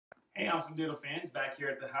Hey, AussieDoodle fans, back here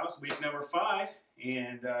at the house, week number 5.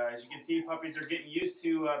 And as you can see, puppies are getting used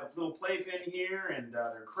to the little playpen here and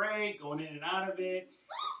their crate, going in and out of it.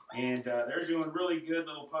 And they're doing really good.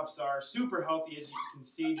 Little pups are super healthy, as you can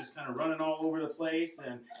see, just kind of running all over the place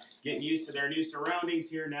and getting used to their new surroundings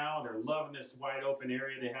here now. They're loving this wide open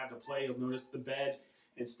area they have to play. You'll notice the bed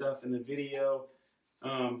and stuff in the video.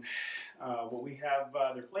 We have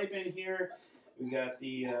their playpen here. We got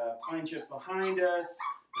the pine chip behind us.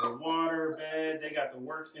 Their water, bed, they got the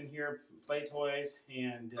works in here, play toys,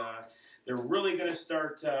 and they're really going to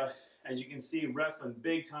start, as you can see, wrestling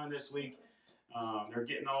big time this week.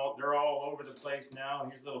 They're all over the place now.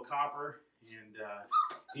 Here's little Copper, and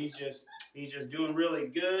he's just doing really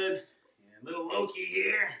good. And little Loki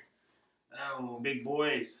here. Oh, big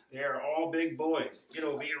boys. They are all big boys. Get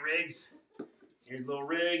over here, Riggs. Here's little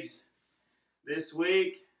Riggs this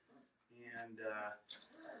week, and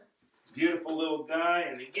beautiful little guy.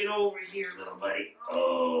 And then get over here, little buddy.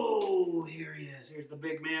 Oh, here he is. Here's the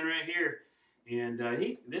big man right here. And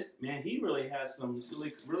he really has some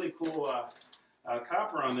really cool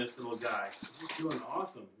copper on this little guy. He's just doing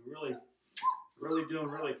awesome. Really doing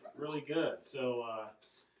really good. So,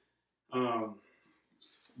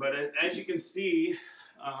 but as you can see,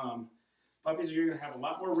 puppies are going to have a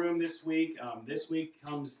lot more room this week. This week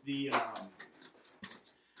comes the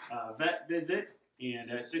vet visit.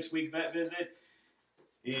 And a 6-week vet visit,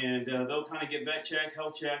 and they'll kind of get vet check,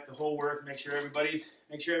 health check, the whole work. Make sure everybody's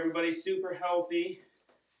super healthy,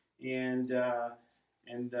 and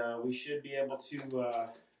we should be able to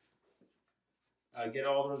get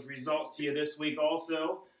all those results to you this week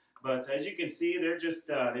also. But as you can see, they're just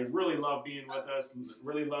they really love being with us,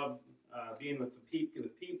 really love being with the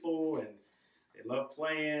people, and they love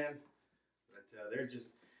playing. But they're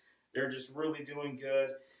just really doing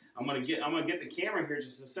good. I'm gonna get the camera here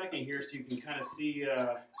just a second here, so you can kind of see,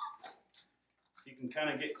 so you can kind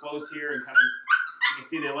of get close here and kind of you can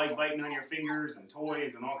see they like biting on your fingers and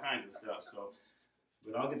toys and all kinds of stuff. So,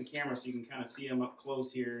 but I'll get the camera so you can kind of see them up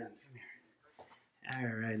close here. And come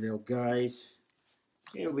here. All right, little guys.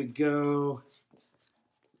 Here we go.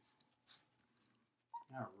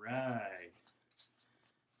 All right.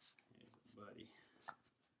 There's a buddy.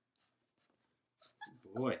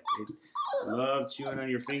 Boy. Love chewing on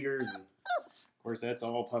your fingers, and of course that's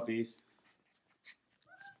all puppies.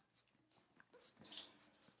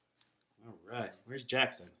 All right, where's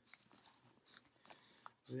Jackson?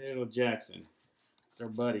 Little Jackson, it's our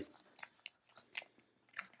buddy.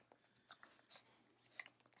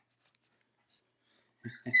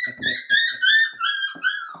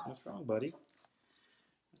 What's wrong, buddy?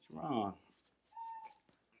 What's wrong?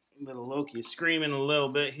 Little Loki is screaming a little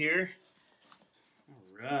bit here. All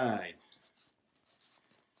right.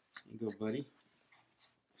 You go, buddy.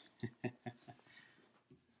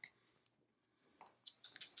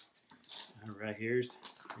 All right, here's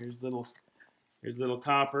little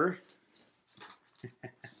Copper.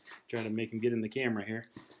 Trying to make him get in the camera here.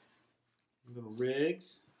 Little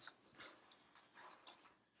Riggs.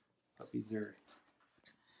 Puppies are.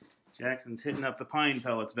 Jackson's hitting up the pine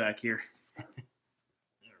pellets back here. All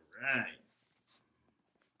right,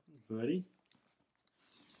 buddy.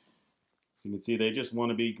 So you can see they just want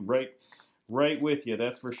to be right with you,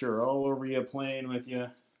 that's for sure. All over you, playing with you,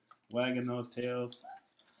 wagging those tails.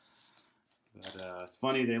 But it's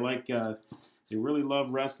funny, they really love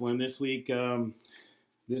wrestling. This week, little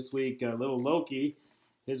Loki,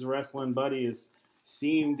 his wrestling buddy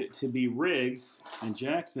seemed to be Riggs, and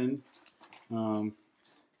Jackson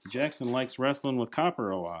likes wrestling with Copper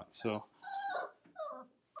a lot. So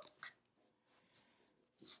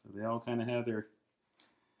they all kind of have their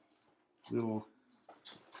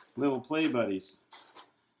little play buddies.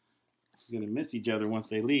 You're gonna miss each other once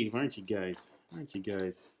they leave, aren't you guys? Aren't you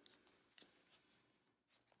guys?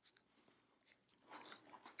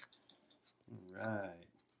 All right.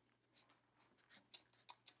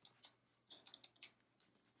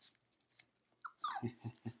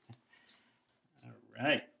 All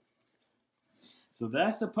right. So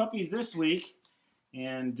that's the puppies this week,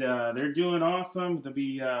 and they're doing awesome. They'll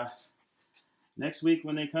be next week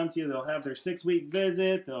when they come to you, they'll have their 6-week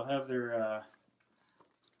visit. They'll have their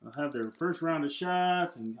first round of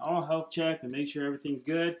shots and all health checked to make sure everything's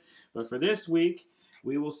good. But for this week,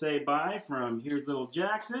 we will say bye from here's little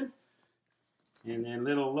Jackson, and then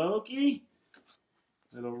little Loki,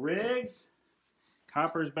 little Riggs,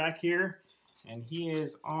 Copper's back here, and he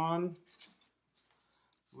is on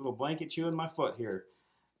a little blanket chewing my foot here.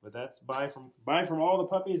 But that's bye from all the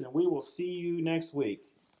puppies, and we will see you next week.